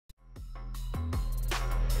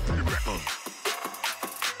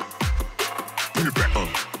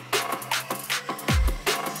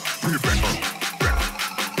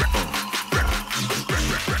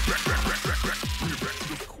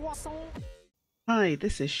Hi,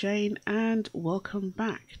 this is Shane and welcome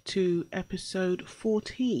back to episode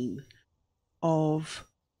 14 of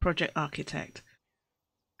Project Architect.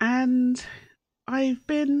 And I've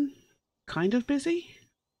been kind of busy.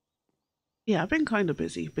 Yeah, I've been kind of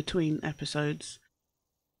busy between episodes.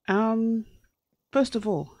 First of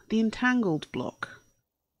all, the entangled block.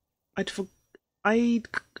 I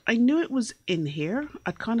knew it was in here.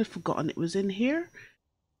 I'd kind of forgotten it was in here.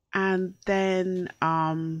 And then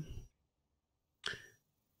I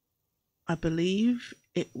believe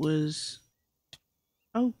it was,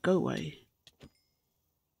 oh, go away.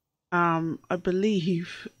 I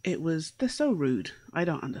believe it was, they're so rude. I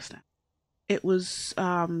don't understand. It was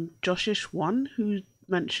Joshish1 who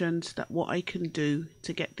mentioned that what I can do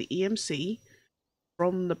to get the EMC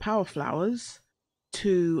from the power flowers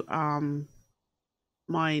to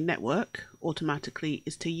my network automatically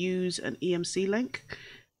is to use an EMC link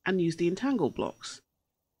and use the entangled blocks.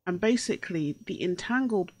 And basically the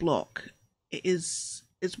entangled block it's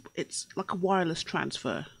like a wireless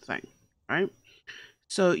transfer thing, right?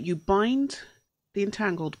 So you bind the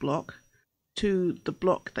entangled block to the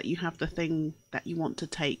block that you have the thing that you want to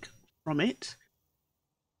take from it,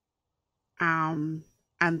 and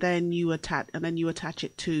then you attach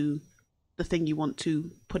it to the thing you want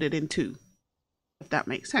to put it into, if that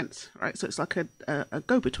makes sense, right? So it's like a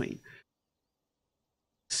go-between.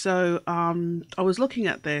 So I was looking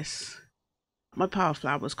at this, my power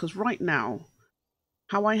flowers, because right now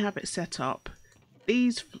how I have it set up,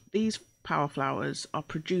 these power flowers are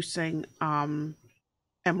producing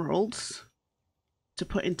emeralds to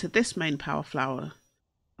put into this main power flower,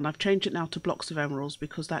 and I've changed it now to blocks of emeralds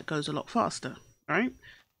because that goes a lot faster, right?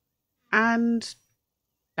 And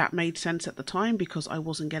that made sense at the time because I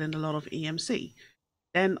wasn't getting a lot of EMC.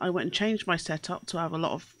 Then I went and changed my setup to have a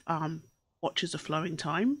lot of watches of flowing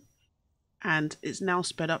time, and it's now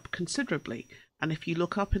sped up considerably. And if you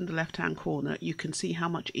look up in the left hand corner, you can see how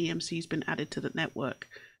much EMC has been added to the network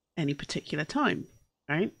any particular time,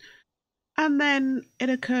 right? And then it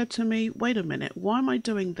occurred to me, wait a minute, why am I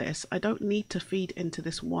doing this? I don't need to feed into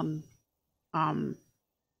this one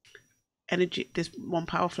this one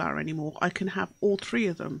power flower anymore. I can have all three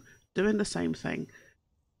of them doing the same thing,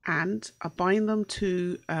 and I bind them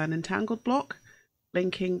to an entangled block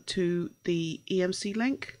linking to the EMC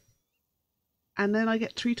link, and then I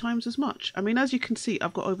get 3 times as much. I mean, as you can see,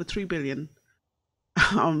 I've got over 3 billion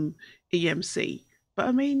EMC, but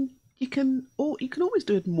I mean, you can always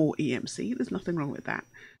do more EMC. There's nothing wrong with that.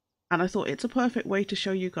 And I thought it's a perfect way to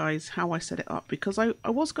show you guys how I set it up, because I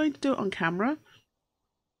was going to do it on camera,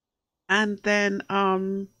 and then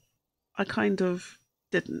I kind of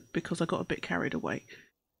didn't because I got a bit carried away.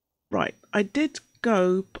 Right, I did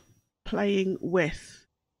go playing with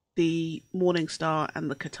the Morningstar and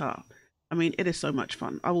the Qatar. I mean, it is so much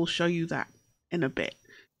fun. I will show you that in a bit.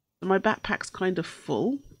 So my backpack's kind of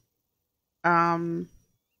full.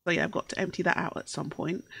 So yeah, I've got to empty that out at some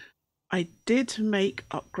point. I did make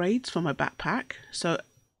upgrades for my backpack. So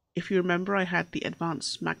if you remember, I had the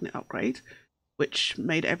advanced magnet upgrade, which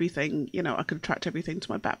made everything, you know, I could attract everything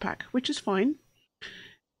to my backpack, which is fine.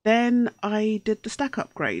 Then I did the stack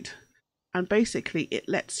upgrade, and basically it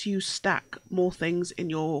lets you stack more things in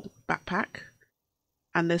your backpack.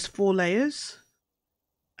 And there's 4 layers.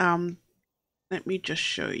 Let me just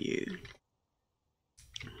show you.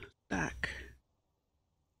 Stack.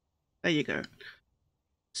 There you go.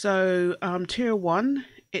 So tier 1,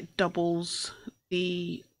 it doubles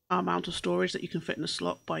the amount of storage that you can fit in a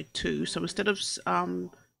slot by 2. So instead of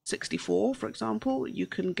 64, for example, you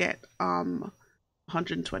can get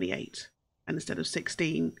 128, and instead of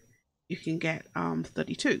 16, you can get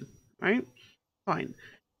 32, right? Fine.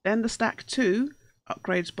 Then the stack 2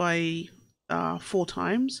 upgrades by 4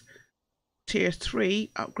 times. Tier 3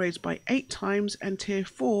 upgrades by 8 times, and tier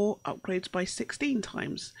 4 upgrades by 16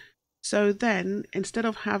 times. So then, instead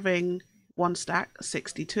of having one stack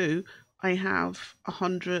 62, I have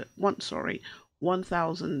 1,000,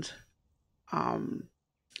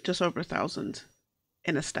 just over 1,000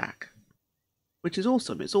 in a stack, which is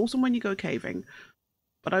awesome. It's awesome when you go caving.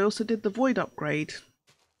 But I also did the void upgrade,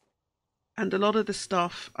 and a lot of the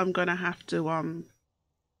stuff I'm going to have to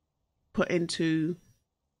put into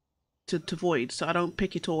to void, so I don't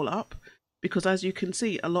pick it all up, because as you can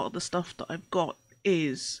see, a lot of the stuff that I've got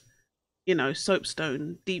is, you know,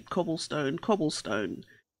 soapstone, deep cobblestone,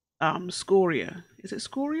 scoria. Is it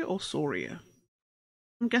scoria or soria?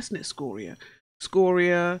 I'm guessing it's scoria.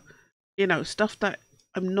 Scoria, you know, stuff that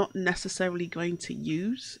I'm not necessarily going to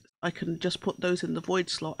use. I can just put those in the void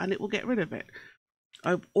slot and it will get rid of it.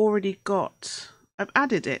 I've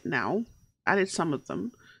added it now, added some of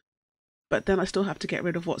them, but then I still have to get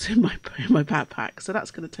rid of what's in my backpack. So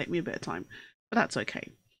that's going to take me a bit of time, but that's okay.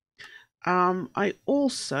 I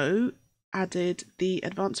also added the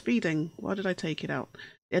advanced feeding. Why did I take it out?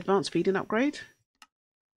 The advanced feeding upgrade.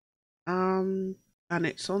 And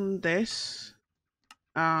it's on this.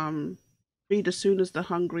 Feed as soon as the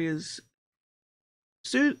hungry is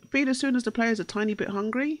feed as soon as the player is a tiny bit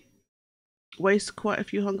hungry. Waste quite a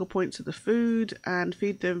few hunger points of the food and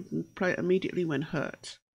feed them immediately when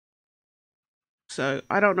hurt. So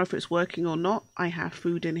I don't know if it's working or not. I have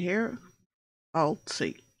food in here. I'll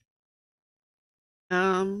see.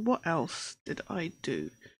 What else did I do?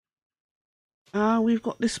 We've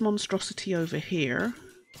got this monstrosity over here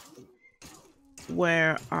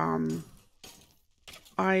where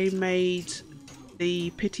I made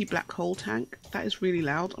the pity black hole tank. That is really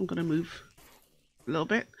loud. I'm going to move a little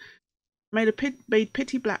bit. Made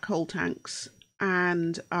pity black hole tanks,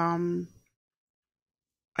 and I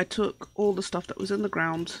took all the stuff that was in the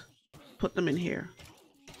ground, put them in here,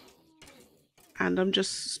 and I'm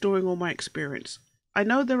just storing all my experience. I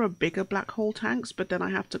know there are bigger black hole tanks, but then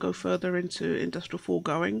I have to go further into Industrial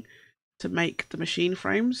Foregoing to make the machine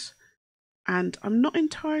frames, and I'm not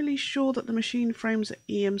entirely sure that the machine frames are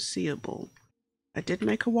EMC-able. I did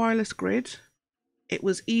make a wireless grid. It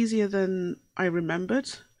was easier than I remembered.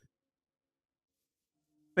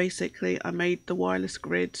 Basically, I made the wireless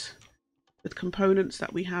grid with components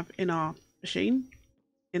that we have in our machine,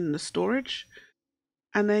 in the storage.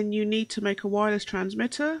 And then you need to make a wireless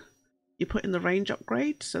transmitter. You put in the range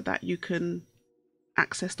upgrade so that you can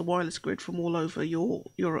access the wireless grid from all over your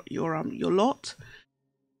lot.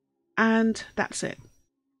 And that's it.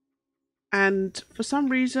 And for some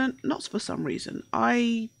reason, not for some reason,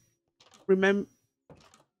 I remember,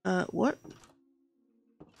 what?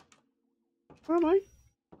 Where am I?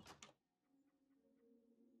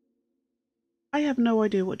 I have no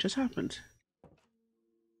idea what just happened.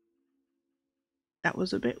 That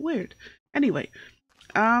was a bit weird. Anyway,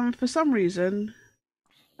 for some reason,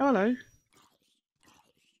 oh, hello.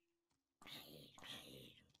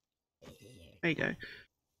 There you go.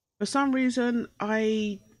 For some reason,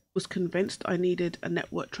 I was convinced I needed a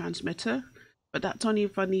network transmitter, but that's only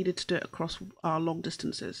if I needed to do it across long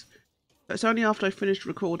distances. So it's only after I finished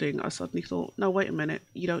recording I suddenly thought, no, wait a minute,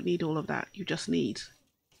 you don't need all of that. You just need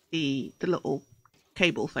the little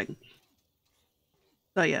cable thing.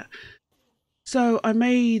 So yeah. So I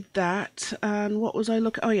made that, and what was I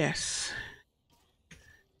looking? Oh yes,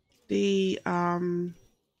 the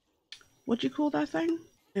what do you call that thing?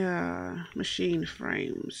 Machine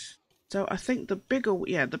frames. So I think the bigger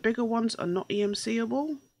ones are not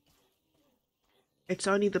EMC-able. It's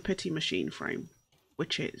only the pity machine frame,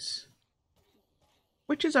 which is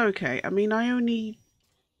okay. I mean, I only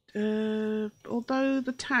although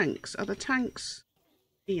the tanks are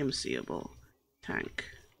EMC-able. Tank.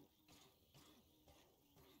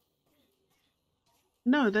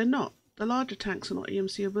 No, they're not. The larger tanks are not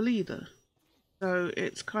EMC-able either. So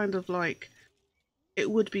it's kind of like,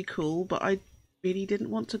 it would be cool, but I really didn't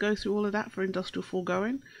want to go through all of that for Industrial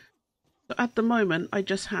Foregoing. So at the moment, I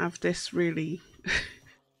just have this really,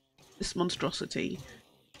 this monstrosity.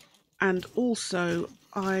 And also,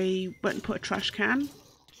 I went and put a trash can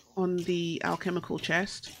on the alchemical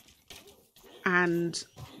chest. And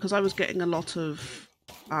because I was getting a lot of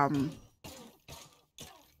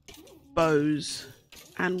bows,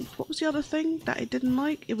 and what was the other thing that it didn't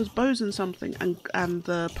like? It was bows and something, and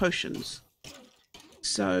the potions.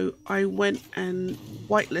 So I went and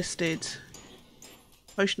whitelisted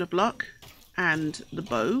Potion of Luck and the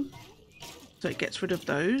bow, so it gets rid of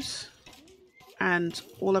those. And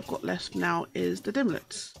all I've got left now is the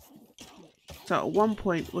dimlets. So at one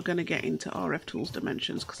point we're going to get into RF Tools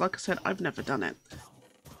Dimensions, because like I said, I've never done it.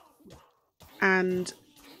 And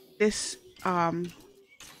this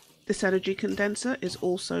this energy condenser is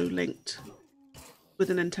also linked with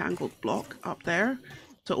an entangled block up there.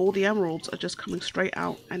 So all the emeralds are just coming straight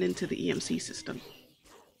out and into the EMC system.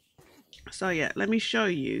 So yeah, let me show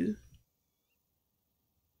you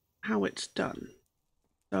how it's done.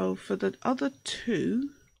 So for the other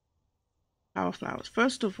two power flowers,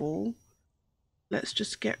 first of all, let's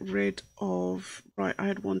just get rid of, right, I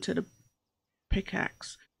had wanted a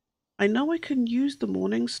pickaxe. I know I can use the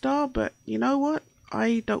Morning Star, but you know what?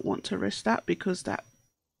 I don't want to risk that because that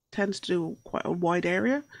tends to do quite a wide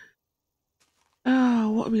area.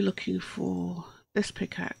 What are we looking for? This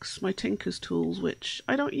pickaxe, my Tinker's Tools, which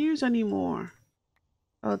I don't use anymore.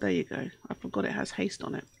 Oh, there you go. I forgot it has haste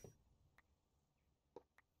on it.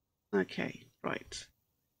 Okay, right.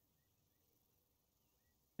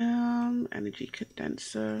 Energy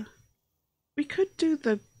condenser. We could do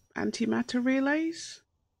the antimatter relays.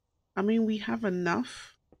 I mean, we have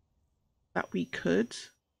enough that we could.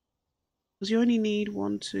 Because you only need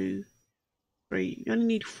 1, 2, 3. You only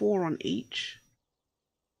need 4 on each.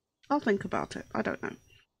 I'll think about it. I don't know.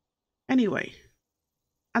 Anyway,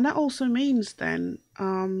 and that also means then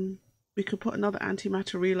we could put another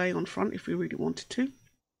antimatter relay on front if we really wanted to.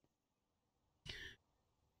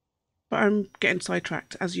 But I'm getting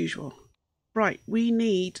sidetracked as usual. Right, we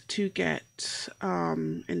need to get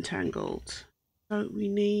entangled. So we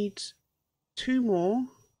need 2 more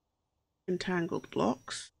entangled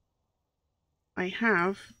blocks. I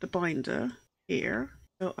have the binder here,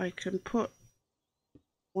 so I can put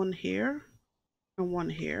 1 here and 1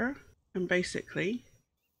 here, and basically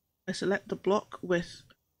I select the block with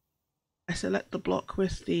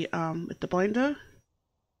the binder,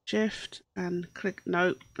 shift and click.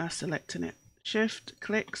 No, that's selecting it. Shift,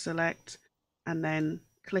 click, select, and then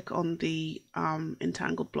click on the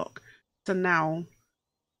entangled block. So now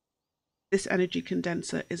this energy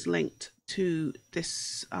condenser is linked to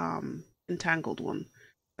this entangled one.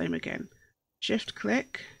 Same again. Shift,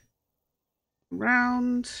 click,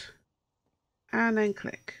 round, and then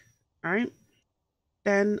click. All right.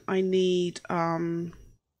 Then I need my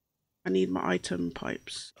item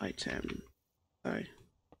pipes. So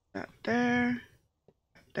that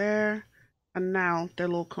there, and now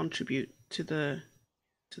they'll all contribute to the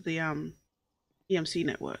EMC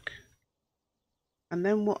network. And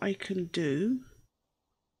then what I can do,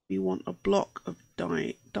 we want a block of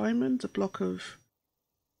diamonds, a block of.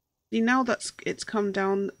 See, now it's come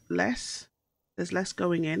down less. There's less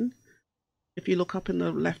going in. If you look up in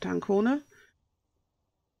the left-hand corner.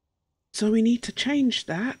 So we need to change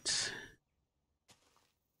that.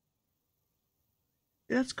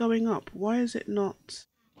 That's going up. Why is it not?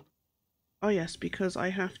 Oh yes, because I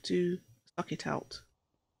have to suck it out.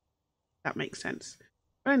 That makes sense.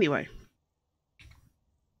 But anyway,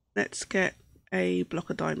 let's get a block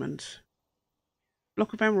of diamonds.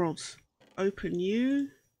 Block of emeralds. Open you.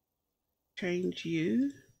 Change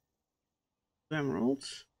you to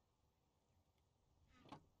emeralds.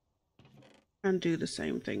 And do the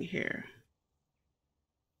same thing here.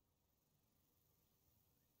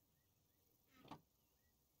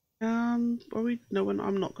 No,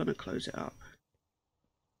 I'm not going to close it up.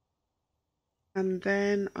 And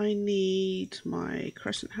then I need my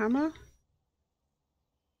crescent hammer.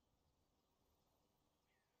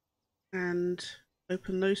 And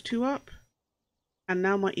open those 2 up. And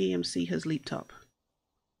now my EMC has leaped up.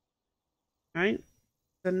 Right?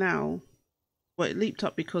 So now, well, it leaped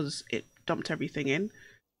up because it dumped everything in.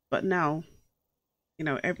 But now, you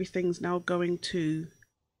know, everything's now going to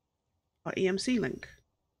our EMC link.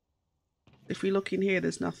 If we look in here,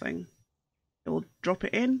 there's nothing. It will drop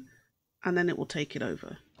it in, and then it will take it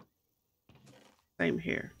over. Same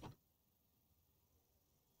here.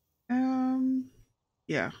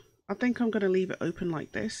 Yeah, I think I'm going to leave it open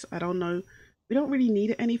like this. I don't know. We don't really need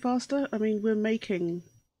it any faster. I mean, we're making,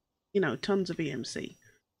 you know, tons of EMC.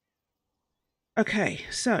 Okay,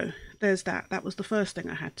 so there's that. That was the first thing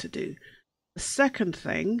I had to do. The second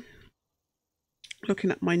thing,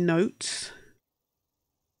 looking at my notes.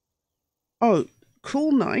 Oh,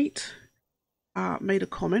 Cool Knight made a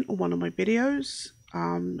comment on one of my videos.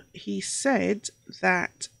 He said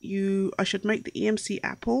that I should make the EMC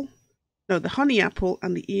apple, no, the honey apple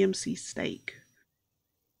and the EMC steak,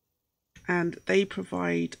 and they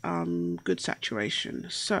provide good saturation.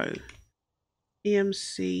 So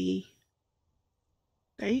EMC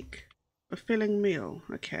steak, a filling meal.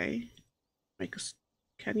 Okay,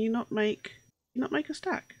 can you not make a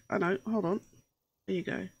stack? Oh no, hold on. There you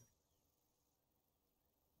go.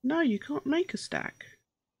 No, you can't make a stack.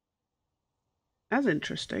 That's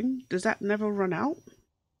interesting. Does that never run out?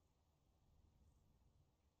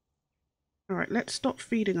 Alright, let's stop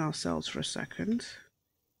feeding ourselves for a second.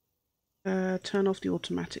 Turn off the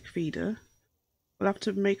automatic feeder. We'll have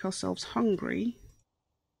to make ourselves hungry.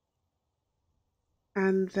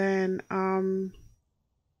 And then we'll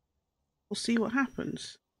see what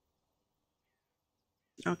happens.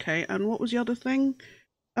 Okay, and what was the other thing?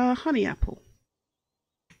 Honey apple.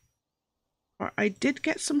 Right, I did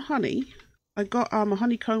get some honey. I got a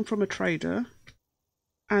honeycomb from a trader.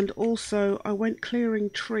 And also I went clearing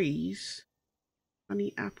trees.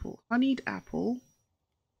 Honeyed apple,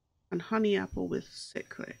 and honey apple with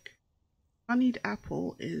cyclic. Honeyed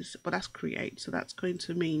apple is, but that's create, so that's going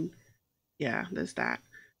to mean, yeah, there's that.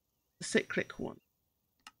 The cyclic one.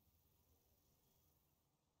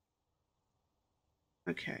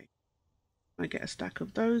 Okay. I get a stack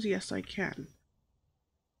of those? Yes, I can.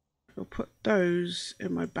 I'll put those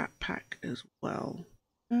in my backpack as well.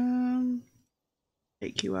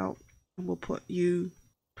 Take you out and we'll put you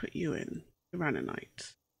in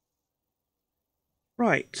Uranite.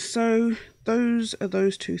 Right, so those are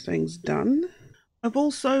those two things done. I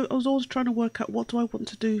was always trying to work out what do I want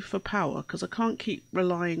to do for power, because I can't keep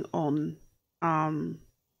relying on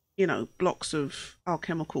you know, blocks of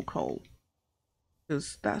alchemical coal,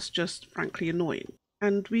 because that's just frankly annoying.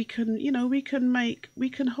 And we can, you know, we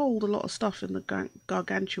can hold a lot of stuff in the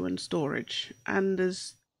gargantuan storage, and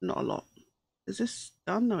there's not a lot. Is this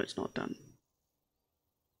done? No, it's not done.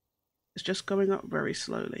 It's just going up very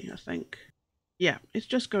slowly, I think. Yeah, it's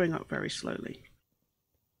just going up very slowly.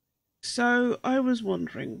 So I was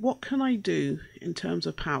wondering, what can I do in terms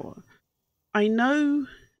of power? I know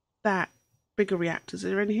that bigger reactors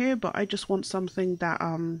are in here, but I just want something that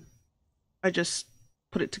I just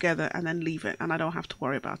put it together and then leave it, and I don't have to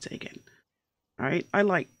worry about it again. All right, I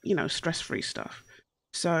like, you know, stress-free stuff.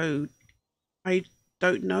 So I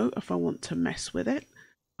don't know if I want to mess with it.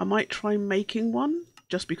 I might try making one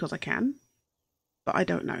just because I can, but I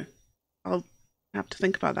don't know. I'll have to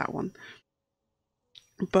think about that one.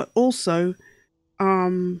 But also,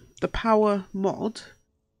 the power mod,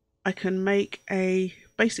 I can make a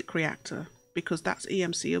basic reactor because that's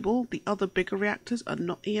EMCable. The other bigger reactors are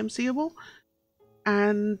not EMCable.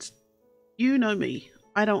 And you know me,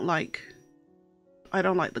 I don't like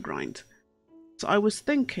the grind. So I was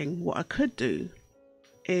thinking what I could do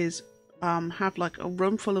is have like a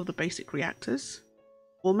room full of the basic reactors,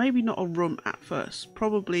 or maybe not a room at first,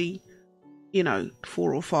 probably, you know,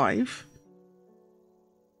 4 or 5,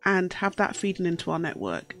 and have that feeding into our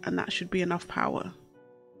network, and that should be enough power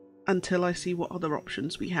until I see what other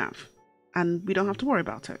options we have, and we don't have to worry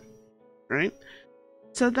about it, right?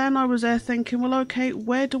 So then I was there thinking, well, okay,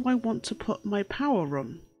 where do I want to put my power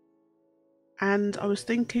room? And I was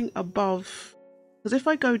thinking above, because if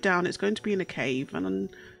I go down, it's going to be in a cave, and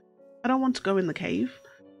I don't want to go in the cave.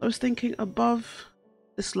 I was thinking above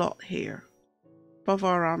the slot here, above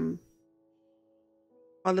our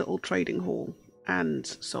little trading hall and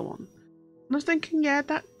so on. And I was thinking, yeah,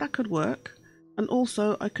 that could work. And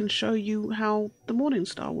also I can show you how the Morning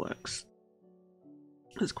Star works.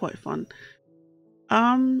 It's quite fun.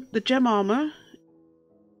 The gem armor,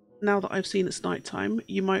 now that I've seen it's nighttime,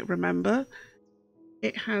 you might remember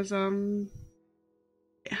it has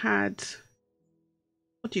it had,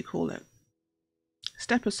 what do you call it?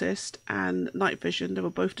 Step assist and night vision. They were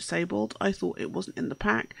both disabled. I thought it wasn't in the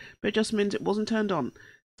pack, but it just means it wasn't turned on.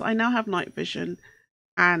 So I now have night vision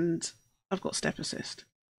and I've got step assist.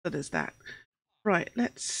 So there's that. Right,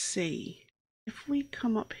 let's see. If we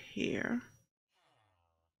come up here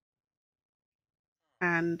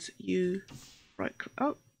and you right,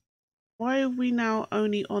 oh, why are we now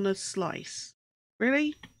only on a slice?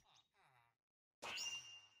 Really?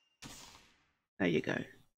 There you go.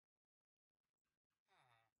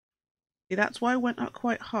 See, that's why I went up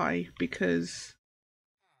quite high, because,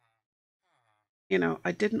 you know,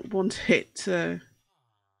 I didn't want it to.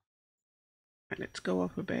 Right, let's go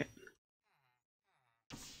up a bit.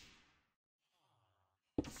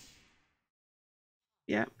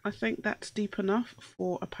 Yeah, I think that's deep enough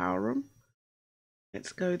for a power room.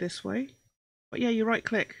 Let's go this way. But yeah, you right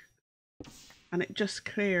click and it just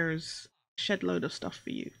clears a shed load of stuff for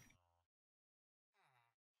you,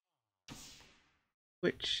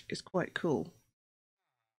 which is quite cool.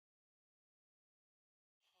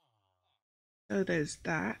 So there's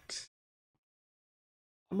that.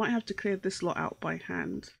 I might have to clear this lot out by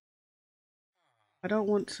hand. I don't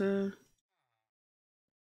want to.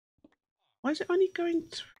 Why is it only going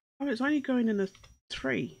to... Oh, it's only going in a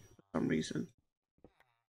 3 for some reason.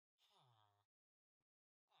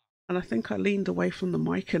 And I think I leaned away from the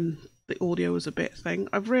mic and the audio was a bit thing.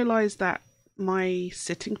 I've realised that my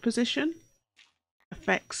sitting position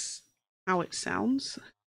affects how it sounds.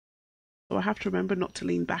 So I have to remember not to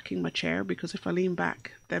lean back in my chair, because if I lean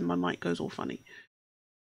back, then my mic goes all funny.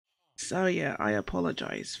 So yeah, I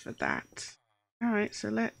apologize for that. All right, so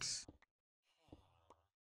let's...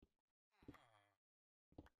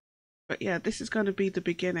 But yeah, this is going to be the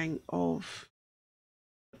beginning of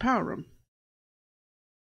the power room.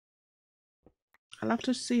 I'll have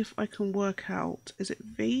to see if I can work out, is it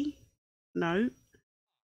V? No.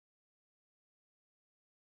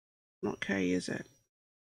 Not K, is it?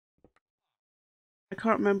 I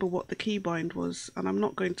can't remember what the keybind was, and I'm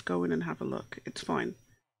not going to go in and have a look. It's fine.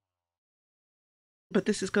 But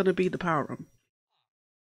this is going to be the power room.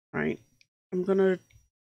 Right? I'm going to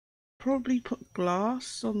probably put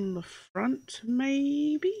glass on the front,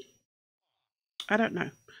 maybe? I don't know.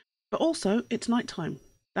 But also, it's nighttime.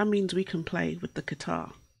 That means we can play with the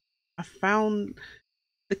guitar. I found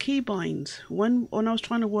the keybind. When I was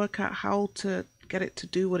trying to work out how to get it to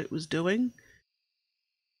do what it was doing,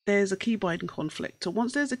 there's a keybind conflict. So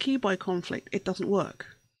once there's a keybind conflict, it doesn't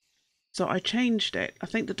work. So I changed it. I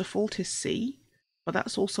think the default is C, but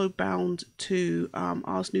that's also bound to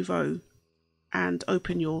Ars Nouveau and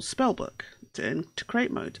open your spellbook to create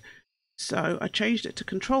mode. So I changed it to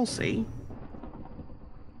Control C.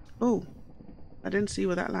 Oh, I didn't see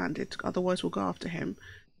where that landed. Otherwise, we'll go after him.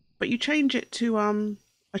 But you change it to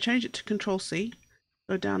I changed it to Control C.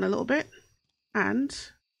 Go down a little bit, and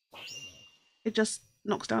it just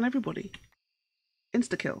knocks down everybody.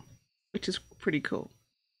 Insta kill, which is pretty cool.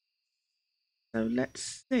 So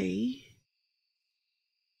let's see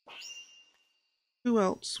who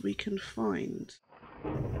else we can find.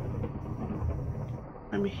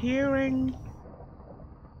 I'm hearing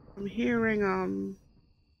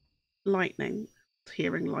lightning.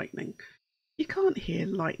 Hearing lightning. You can't hear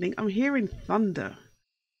lightning. I'm hearing thunder,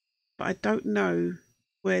 but I don't know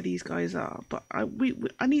where these guys are. But I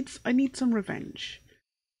need some revenge.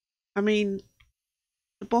 I mean,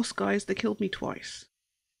 the boss guys, they killed me twice,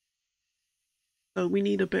 so we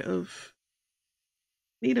need a bit of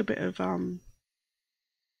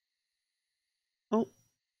oh,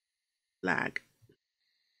 lag.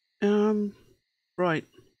 Right.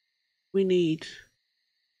 We need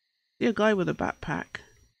a guy with a backpack.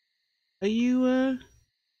 Are you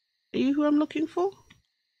who I'm looking for?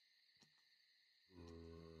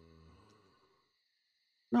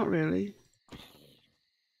 Not really.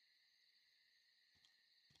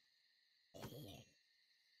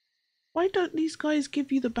 Why don't these guys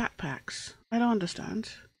give you the backpacks? I don't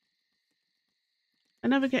understand. I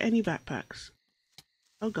never get any backpacks.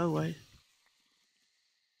 Oh, go away.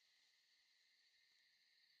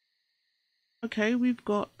 Okay, we've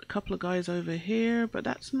got a couple of guys over here, but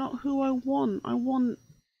that's not who I want. I want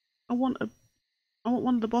one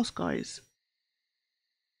of the boss guys.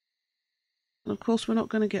 And of course, we're not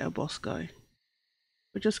going to get a boss guy.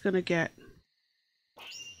 We're just going to get...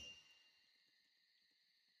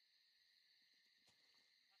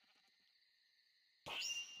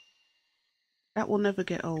 That will never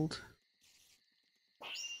get old.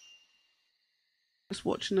 Just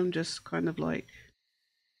watching them just kind of like...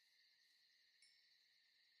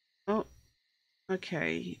 Oh,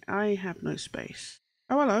 okay. I have no space.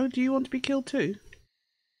 Oh, hello. Do you want to be killed too?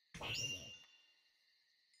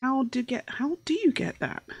 How do you get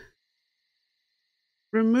that?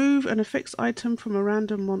 Remove an affixed item from a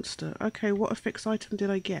random monster. Okay, what affixed item did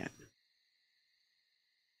I get?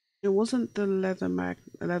 It wasn't the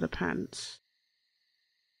leather pants.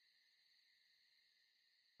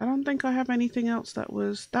 I don't think I have anything else that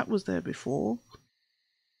was there before.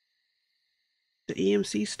 The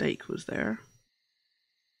EMC stake was there.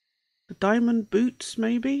 The diamond boots,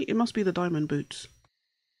 maybe? It must be the diamond boots.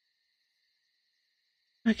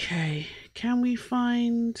 Okay, can we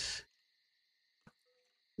find...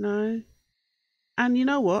 No. And you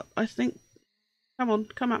know what? I think... Come on,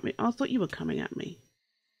 come at me. I thought you were coming at me.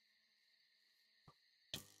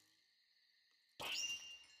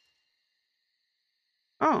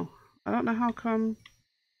 Oh, I don't know how come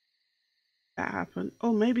that happened.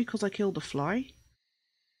 Oh, maybe because I killed a fly?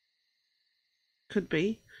 Could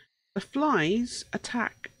be. The flies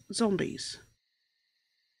attack zombies.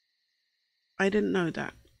 I didn't know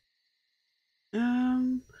that.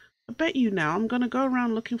 I bet you now I'm going to go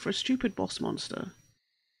around looking for a stupid boss monster.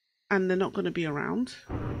 And they're not going to be around.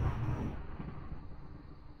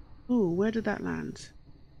 Ooh, where did that land?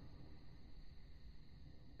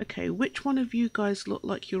 Okay, which one of you guys look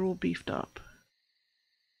like you're all beefed up?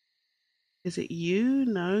 Is it you?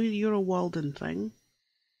 No, you're a Walden thing.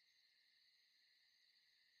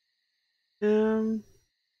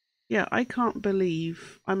 Yeah, I can't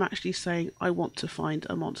believe I'm actually saying I want to find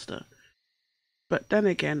a monster. But then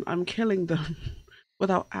again, I'm killing them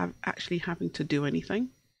without actually having to do anything.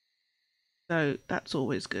 So that's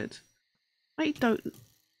always good. I don't...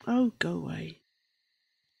 Oh, go away.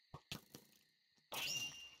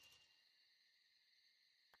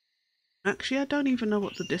 Actually, I don't even know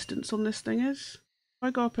what the distance on this thing is. If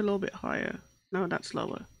I go up a little bit higher... No, that's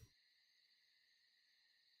lower.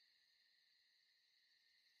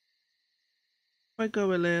 If I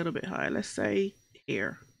go a little bit higher, let's say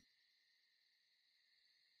here.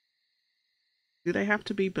 Do they have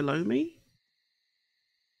to be below me?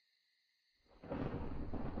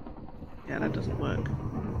 Yeah, that doesn't work.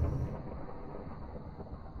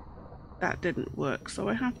 That didn't work, so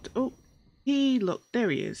I have to... Oh, look,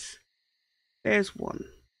 there he is. There's one.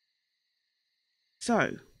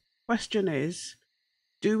 So, question is,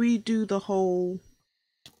 do we do the whole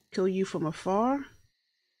kill you from afar?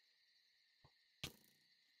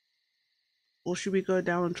 Or should we go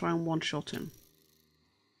down and try and one-shot him?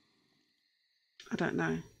 I don't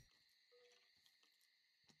know.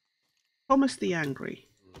 Thomas the Angry.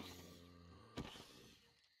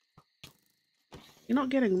 You're not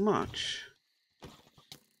getting much.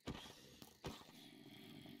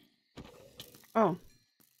 Oh.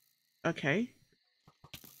 Okay.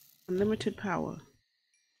 Unlimited power.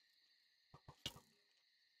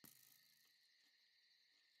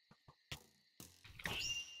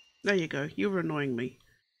 There you go. You were annoying me.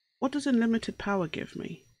 What does unlimited power give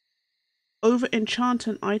me? Over enchant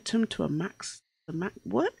an item to a max.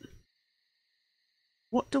 What?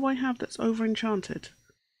 What do I have that's over enchanted?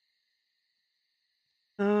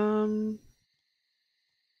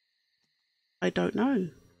 I don't know.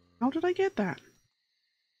 How did I get that?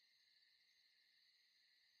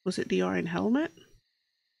 Was it the iron helmet?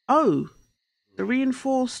 Oh, the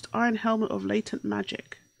reinforced iron helmet of latent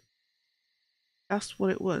magic. That's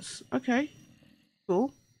what it was. Okay,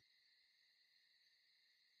 cool.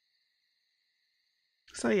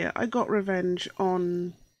 So yeah, I got revenge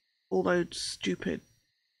on all those stupid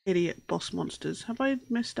idiot boss monsters. Have I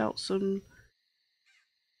missed out some...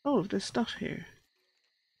 Oh, there's stuff here.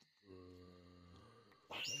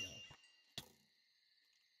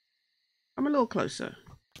 I'm a little closer.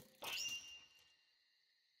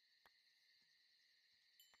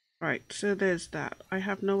 Right, so there's that. I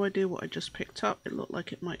have no idea what I just picked up. It looked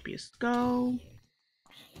like it might be a skull.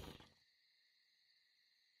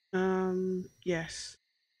 Yes.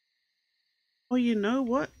 Oh, you know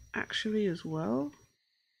what? Actually, as well.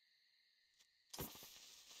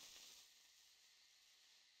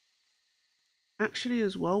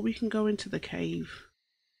 We can go into the cave.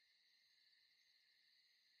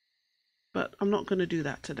 But I'm not going to do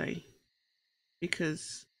that today.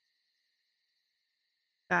 Because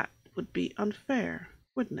that would be unfair,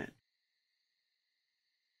 wouldn't it?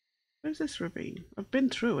 Where's this ravine? I've been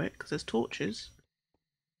through it because there's torches.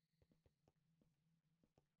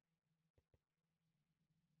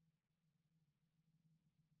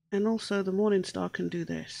 And also the Morning Star can do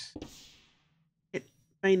this. It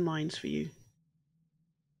main mines for you.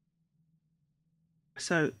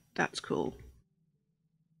 So that's cool.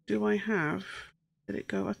 Do I have... Did it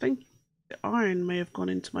go? I think the iron may have gone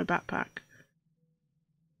into my backpack.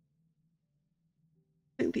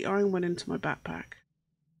 I think the iron went into my backpack.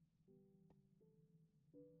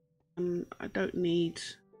 And I don't need...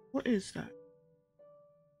 What is that?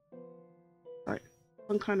 Like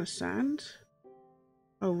some kind of sand?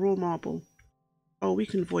 Oh, raw marble. Oh, we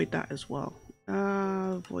can void that as well.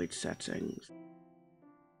 Void settings.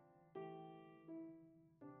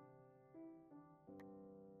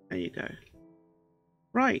 There you go.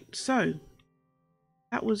 Right, so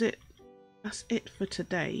that was it. That's it for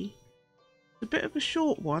today. It's a bit of a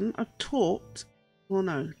short one. I've talked. Well,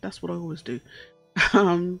 no, that's what I always do.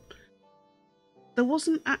 There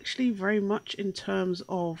wasn't actually very much in terms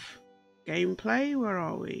of gameplay. Where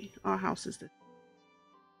are we? Our house is this.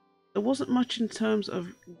 There wasn't much in terms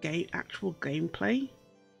of actual gameplay,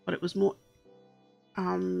 but it was more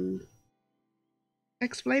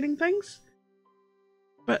explaining things.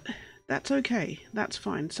 But that's okay. That's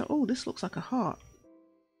fine. So, oh, this looks like a heart.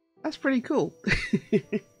 That's pretty cool.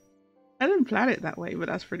 I didn't plan it that way, but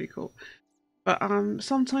that's pretty cool. But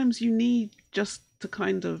sometimes you need just to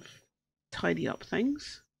kind of tidy up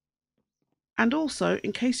things. And also,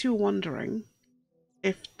 in case you're wondering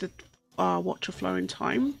if the watch your flow in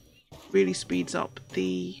time really speeds up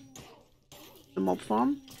the mob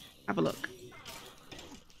farm, have a look.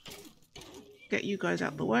 Get you guys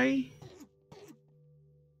out the way.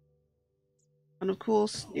 And of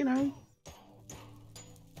course, you know,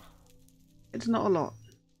 it's not a lot.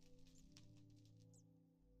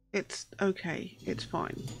 It's okay, it's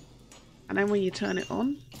fine. And then when you turn it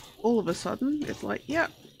on, all of a sudden, it's like, yeah,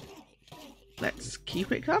 let's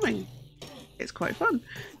keep it coming. It's quite fun.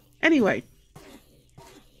 Anyway,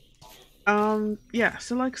 yeah,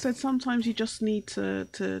 so like I said, sometimes you just need to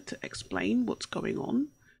explain what's going on.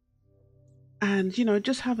 And, you know,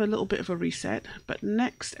 just have a little bit of a reset. But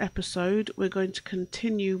next episode, we're going to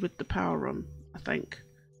continue with the power room, I think,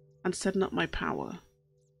 and setting up my power.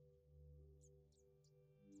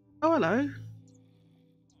 Oh, hello.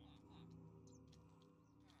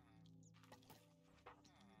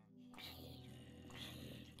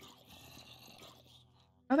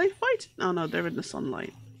 Are they fighting? Oh no, they're in the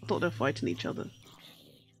sunlight. I thought they were fighting each other.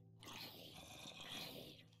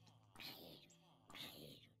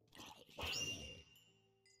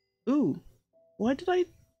 Ooh, why did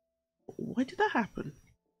that happen?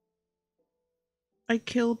 I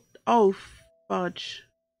killed... Oh, fudge.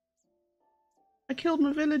 I killed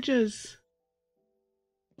my villagers.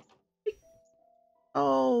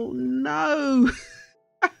 Oh no!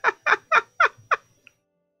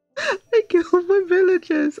 I killed my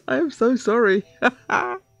villagers. I am so sorry.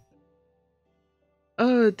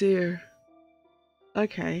 Oh dear.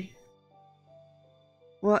 Okay.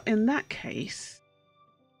 Well, in that case,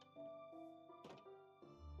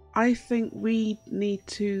 I think we need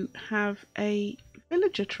to have a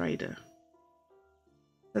villager trader.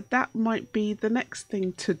 That might be the next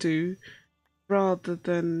thing to do rather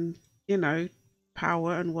than, you know,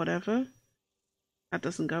 power and whatever. That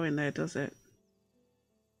doesn't go in there, does it?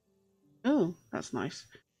 Oh, that's nice.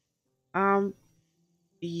 A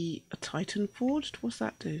Titan Forged? What's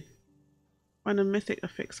that do? Find a mythic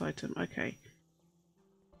affix item. Okay.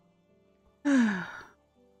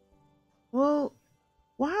 Well,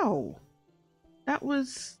 wow. That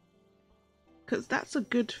was... Because that's a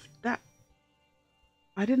good... That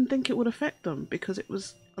I didn't think it would affect them because it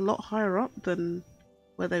was a lot higher up than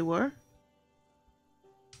where they were.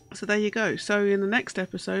 So there you go. So in the next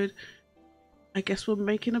episode, I guess we're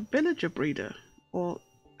making a villager breeder. Or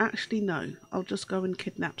actually no, I'll just go and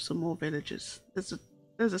kidnap some more villagers.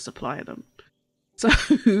 There's a supply of them. So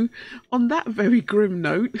on that very grim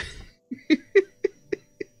note,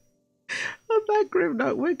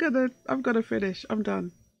 I'm gonna finish. I'm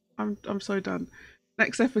done. I'm so done.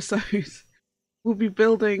 Next episode, we'll be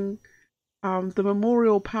building the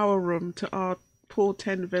memorial power room to our poor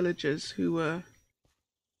 10 villagers who were,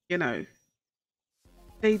 you know,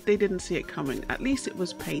 they didn't see it coming. At least it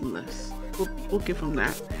was painless. We'll give them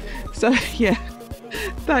that. So yeah,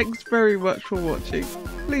 thanks very much for watching.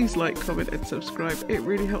 Please like, comment and subscribe. It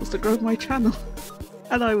really helps to grow my channel.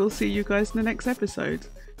 And I will see you guys in the next episode.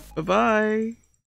 Bye bye.